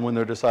men than when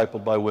they're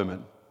discipled by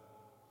women.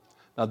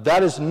 Now,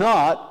 that is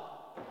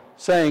not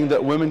saying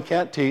that women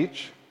can't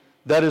teach.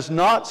 That is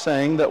not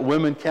saying that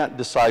women can't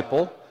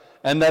disciple.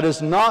 And that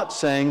is not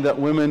saying that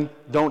women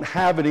don't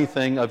have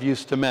anything of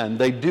use to men.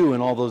 They do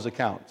in all those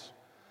accounts.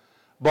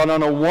 But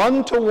on a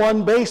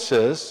one-to-one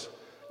basis,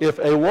 if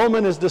a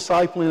woman is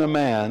discipling a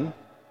man,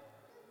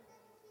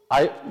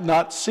 I've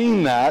not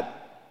seen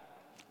that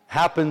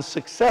happen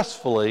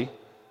successfully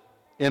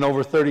in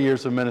over 30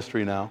 years of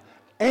ministry now.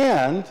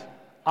 And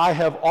I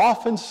have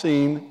often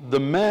seen the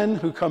men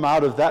who come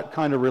out of that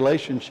kind of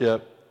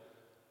relationship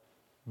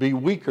be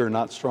weaker,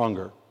 not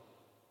stronger.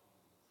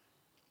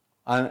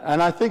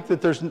 And I think that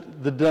there's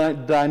the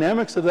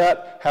dynamics of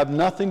that have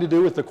nothing to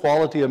do with the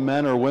quality of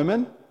men or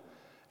women.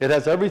 It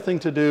has everything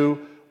to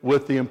do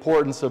with the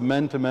importance of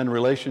men-to-men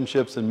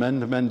relationships and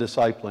men-to-men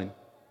discipling.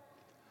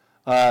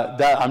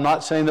 That I'm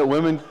not saying that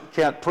women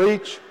can't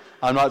preach.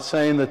 I'm not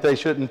saying that they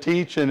shouldn't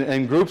teach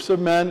in groups of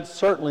men.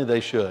 Certainly they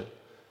should.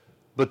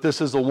 But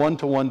this is a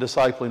one-to-one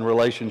discipling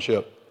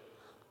relationship.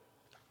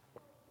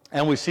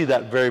 And we see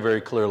that very,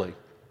 very clearly.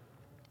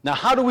 Now,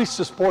 how do we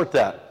support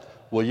that?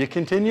 Well, you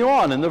continue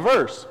on in the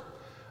verse.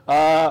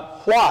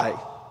 Why?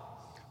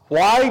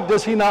 Why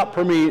does he not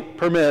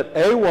permit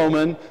a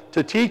woman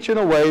to teach in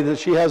a way that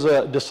she has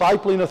a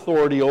discipling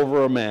authority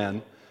over a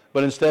man,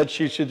 but instead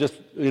she should just,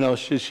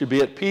 she should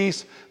be at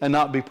peace and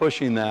not be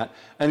pushing that?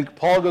 And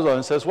Paul goes on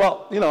and says,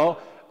 well,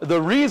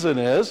 the reason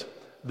is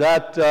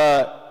that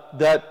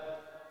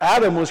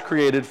Adam was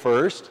created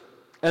first,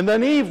 and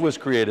then Eve was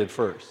created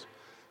first.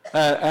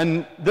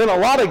 And then a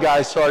lot of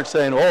guys start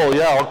saying, oh,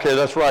 yeah, okay,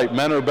 that's right.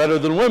 Men are better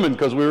than women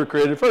because we were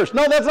created first.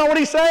 No, that's not what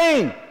he's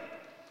saying.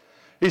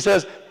 He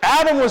says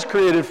Adam was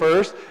created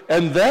first,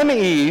 and then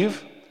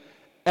Eve,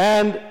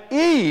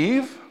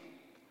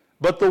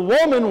 but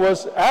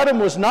Adam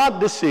was not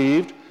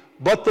deceived,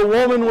 but the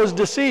woman was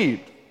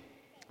deceived.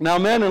 Now,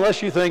 men,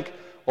 unless you think,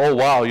 oh,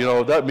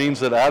 wow, that means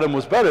that Adam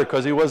was better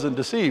because he wasn't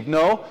deceived.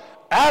 No,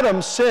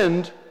 Adam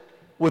sinned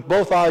with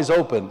both eyes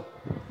open.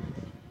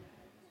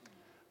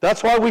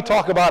 That's why we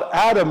talk about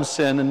Adam's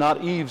sin and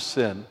not Eve's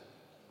sin.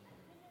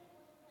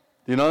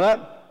 Do you know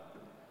that?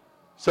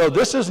 So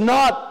this is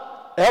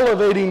not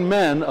elevating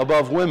men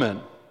above women.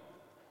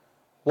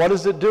 What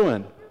is it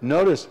doing?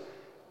 Notice,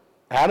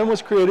 Adam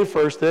was created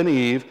first, then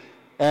Eve,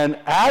 and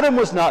Adam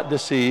was not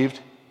deceived,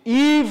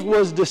 Eve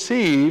was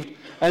deceived,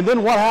 and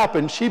then what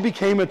happened? She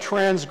became a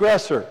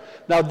transgressor.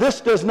 Now,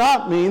 this does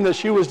not mean that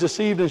she was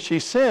deceived and she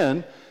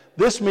sinned.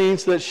 This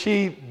means that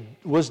she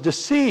was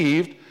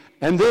deceived.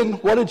 And then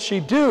what did she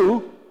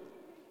do?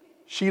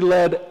 She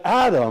led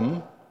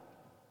Adam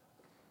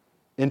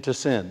into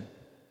sin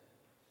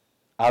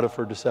out of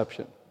her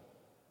deception.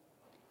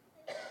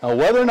 Now,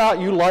 whether or not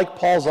you like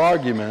Paul's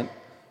argument,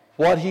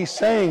 what he's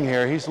saying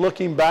here, he's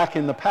looking back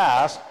in the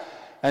past,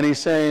 and he's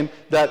saying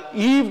that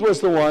Eve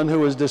was the one who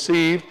was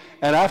deceived,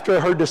 and after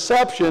her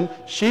deception,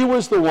 she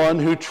was the one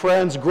who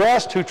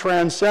transgressed, who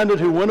transcended,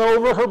 who went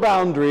over her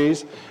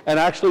boundaries, and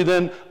actually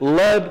then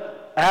led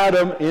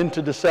Adam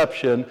into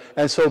deception.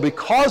 And so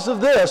because of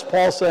this,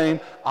 Paul's saying,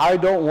 I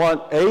don't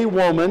want a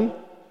woman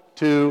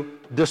to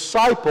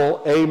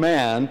disciple a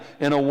man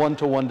in a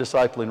one-to-one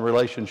discipling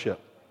relationship.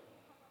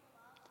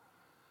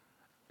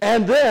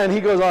 And then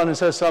he goes on and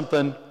says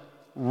something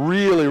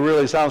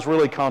really sounds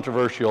really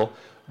controversial.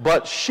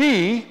 But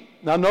she,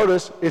 now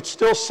notice, it's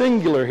still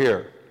singular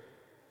here.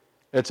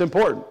 It's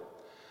important.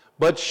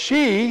 But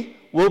she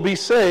will be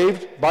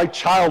saved by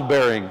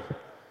childbearing.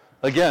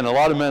 Again, a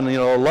lot of men,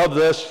 love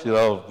this.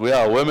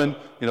 Women,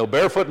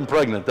 barefoot and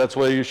pregnant. That's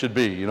where you should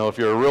be. If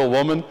you're a real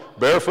woman,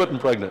 barefoot and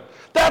pregnant.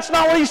 That's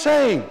not what he's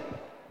saying.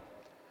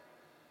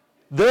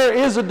 There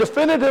is a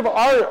definitive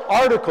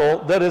article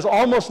that is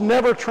almost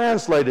never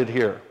translated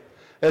here.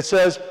 It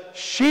says,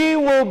 she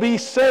will be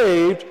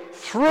saved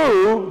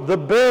through the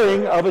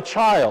bearing of a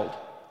child.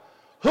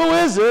 Who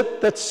is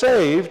it that's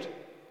saved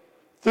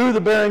through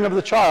the bearing of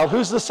the child?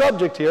 Who's the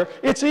subject here?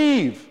 It's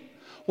Eve.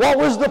 What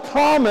was the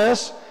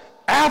promise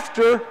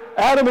after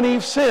Adam and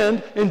Eve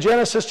sinned in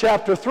Genesis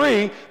chapter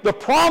 3? The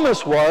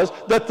promise was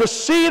that the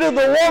seed of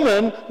the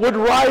woman would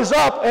rise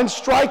up and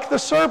strike the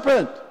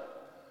serpent.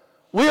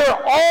 We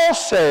are all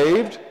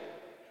saved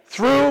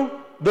through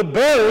the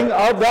bearing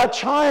of that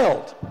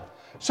child.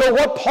 So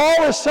what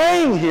Paul is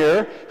saying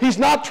here, he's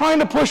not trying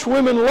to push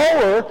women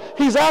lower,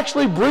 he's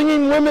actually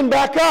bringing women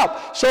back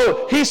up.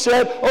 So he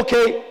said,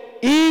 okay,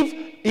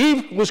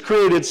 Eve was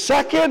created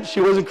second.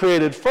 She wasn't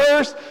created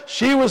first.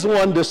 She was the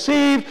one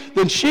deceived.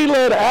 Then she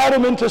led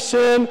Adam into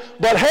sin.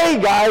 But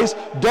hey, guys,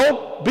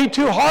 don't be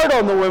too hard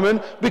on the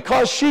women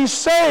because she's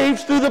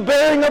saved through the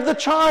bearing of the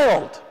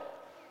child,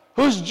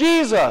 who's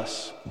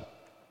Jesus.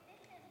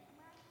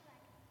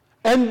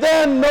 And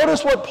then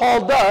notice what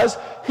Paul does.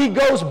 He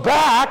goes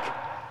back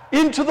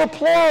into the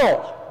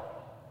plural.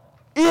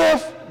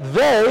 If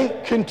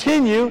they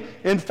continue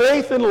in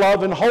faith and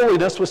love and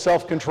holiness with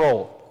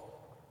self-control.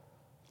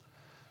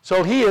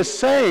 So he is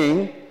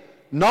saying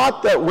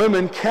not that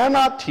women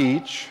cannot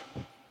teach.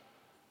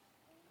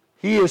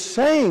 He is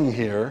saying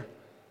here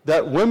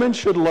that women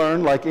should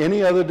learn like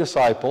any other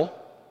disciple,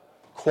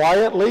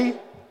 quietly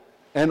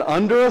and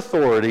under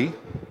authority,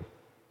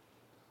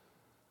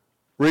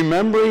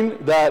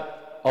 remembering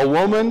that a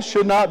woman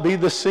should not be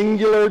the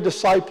singular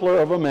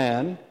discipler of a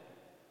man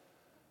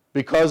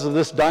because of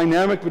this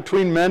dynamic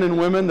between men and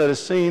women that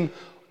is seen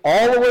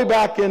all the way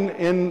back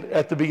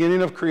at the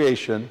beginning of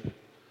creation.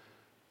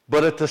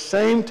 But at the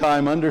same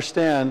time,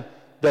 understand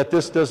that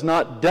this does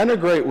not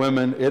denigrate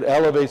women, it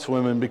elevates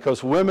women,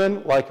 because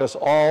women, like us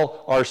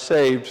all, are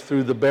saved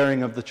through the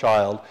bearing of the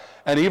child.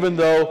 And even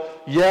though,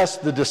 yes,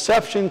 the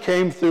deception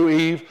came through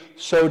Eve,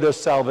 so does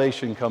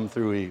salvation come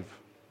through Eve,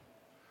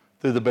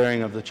 through the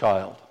bearing of the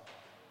child.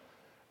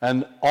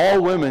 And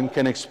all women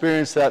can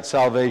experience that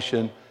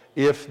salvation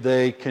if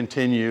they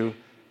continue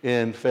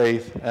in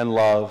faith and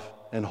love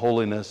and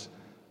holiness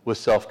with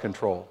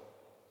self-control.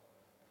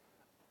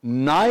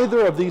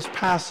 Neither of these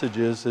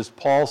passages is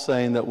Paul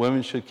saying that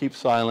women should keep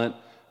silent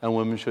and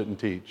women shouldn't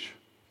teach.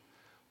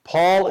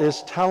 Paul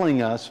is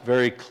telling us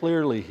very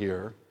clearly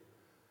here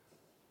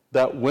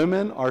that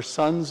women are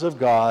sons of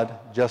God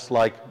just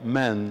like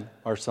men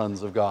are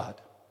sons of God.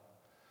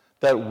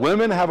 That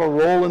women have a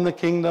role in the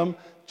kingdom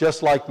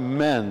just like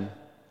men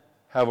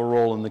have a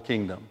role in the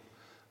kingdom.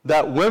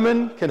 That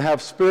women can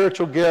have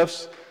spiritual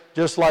gifts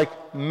just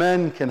like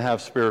men can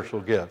have spiritual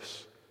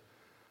gifts.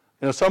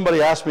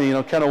 Somebody asked me,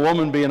 can a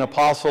woman be an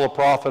apostle, a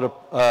prophet,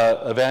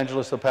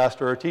 evangelist, a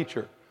pastor, or a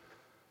teacher?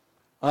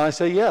 And I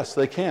say, yes,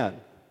 they can.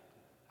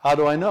 How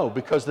do I know?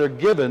 Because they're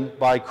given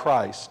by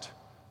Christ.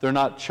 They're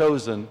not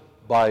chosen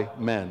by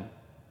men.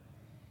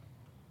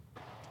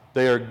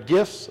 They are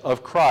gifts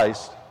of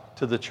Christ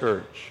to the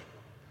church.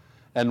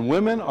 And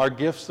women are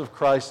gifts of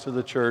Christ to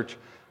the church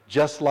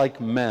just like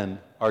men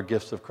are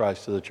gifts of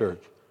Christ to the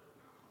church.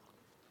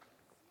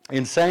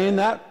 In saying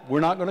that,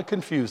 we're not going to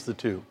confuse the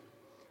two.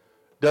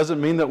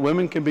 Doesn't mean that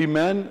women can be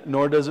men,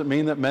 nor does it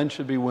mean that men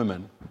should be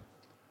women.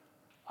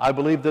 I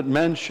believe that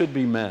men should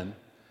be men,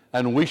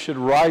 and we should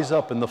rise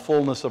up in the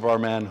fullness of our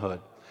manhood.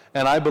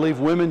 And I believe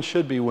women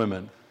should be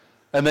women,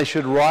 and they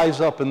should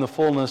rise up in the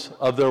fullness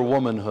of their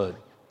womanhood.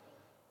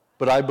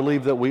 But I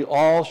believe that we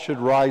all should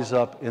rise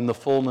up in the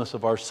fullness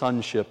of our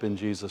sonship in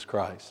Jesus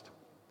Christ,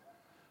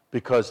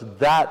 because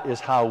that is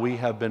how we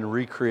have been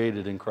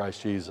recreated in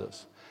Christ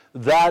Jesus.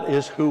 That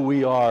is who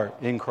we are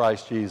in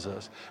Christ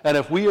Jesus. And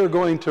if we are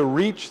going to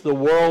reach the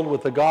world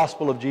with the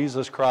gospel of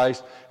Jesus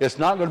Christ, it's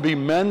not going to be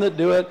men that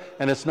do it,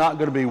 and it's not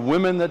going to be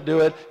women that do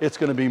it. It's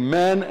going to be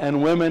men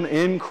and women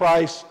in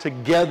Christ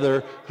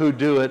together who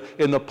do it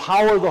in the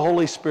power of the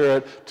Holy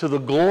Spirit to the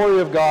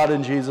glory of God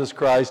in Jesus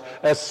Christ,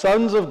 as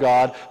sons of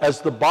God, as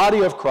the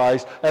body of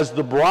Christ, as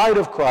the bride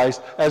of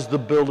Christ, as the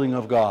building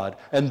of God.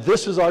 And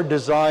this is our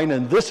design,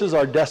 and this is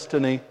our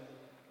destiny.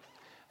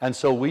 And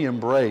so we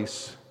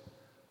embrace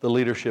the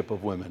leadership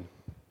of women.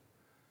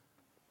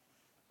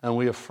 And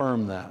we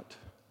affirm that,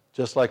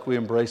 just like we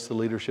embrace the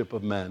leadership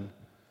of men,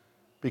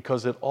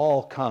 because it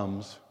all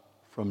comes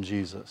from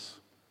Jesus.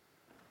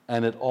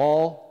 And it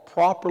all,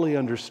 properly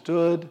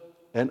understood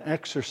and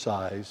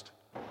exercised,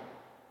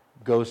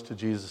 goes to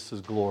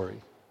Jesus'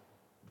 glory.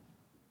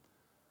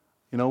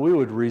 We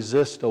would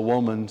resist a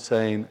woman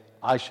saying,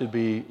 I should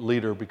be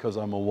leader because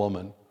I'm a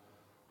woman.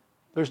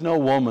 There's no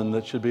woman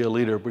that should be a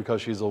leader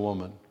because she's a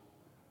woman.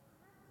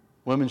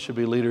 Women should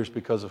be leaders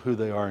because of who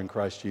they are in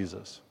Christ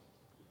Jesus.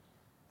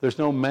 There's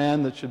no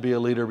man that should be a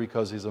leader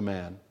because he's a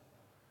man.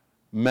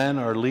 Men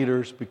are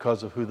leaders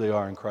because of who they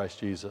are in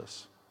Christ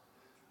Jesus.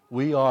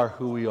 We are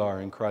who we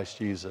are in Christ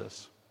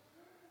Jesus.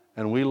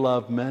 And we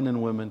love men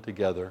and women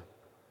together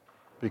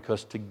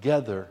because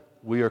together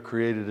we are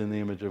created in the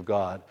image of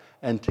God.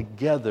 And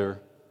together,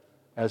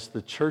 as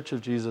the church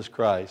of Jesus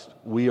Christ,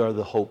 we are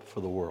the hope for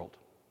the world.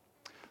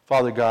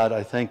 Father God,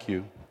 I thank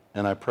you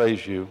and I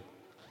praise you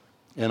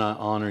and I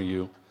honor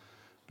you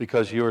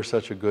because you are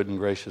such a good and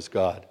gracious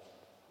God.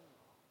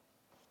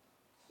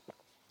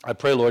 I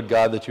pray, Lord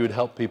God, that you would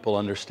help people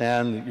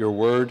understand your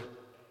word,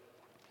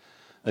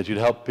 that you'd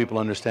help people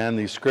understand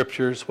these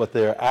scriptures, what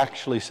they are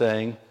actually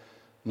saying,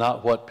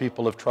 not what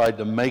people have tried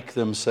to make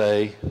them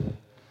say,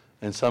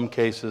 in some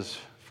cases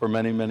for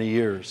many, many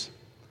years.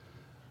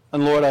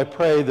 And Lord, I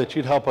pray that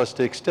you'd help us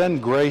to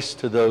extend grace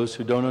to those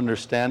who don't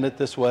understand it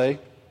this way,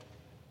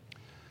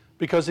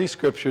 because these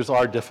scriptures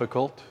are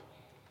difficult.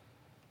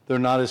 They're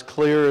not as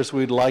clear as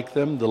we'd like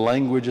them. The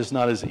language is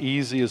not as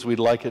easy as we'd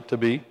like it to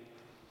be.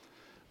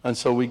 And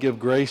so we give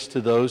grace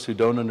to those who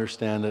don't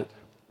understand it.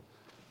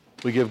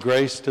 We give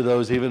grace to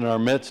those even in our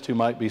midst who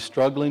might be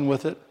struggling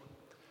with it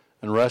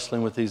and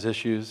wrestling with these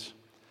issues.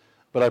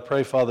 But I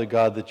pray, Father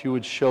God, that you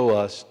would show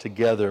us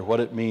together what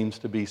it means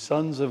to be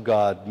sons of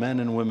God, men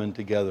and women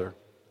together.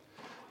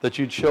 That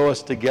you'd show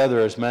us together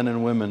as men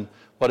and women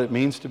what it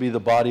means to be the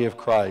body of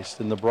Christ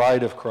and the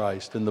bride of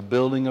Christ and the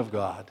building of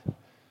God.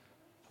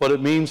 What it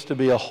means to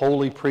be a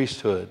holy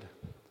priesthood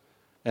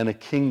and a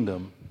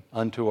kingdom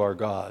unto our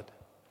God.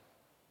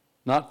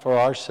 Not for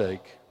our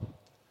sake,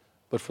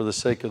 but for the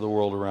sake of the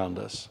world around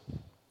us.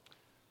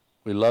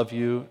 We love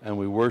you and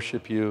we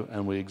worship you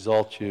and we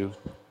exalt you.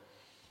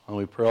 And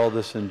we pray all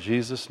this in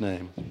Jesus'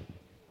 name.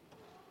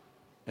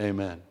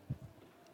 Amen.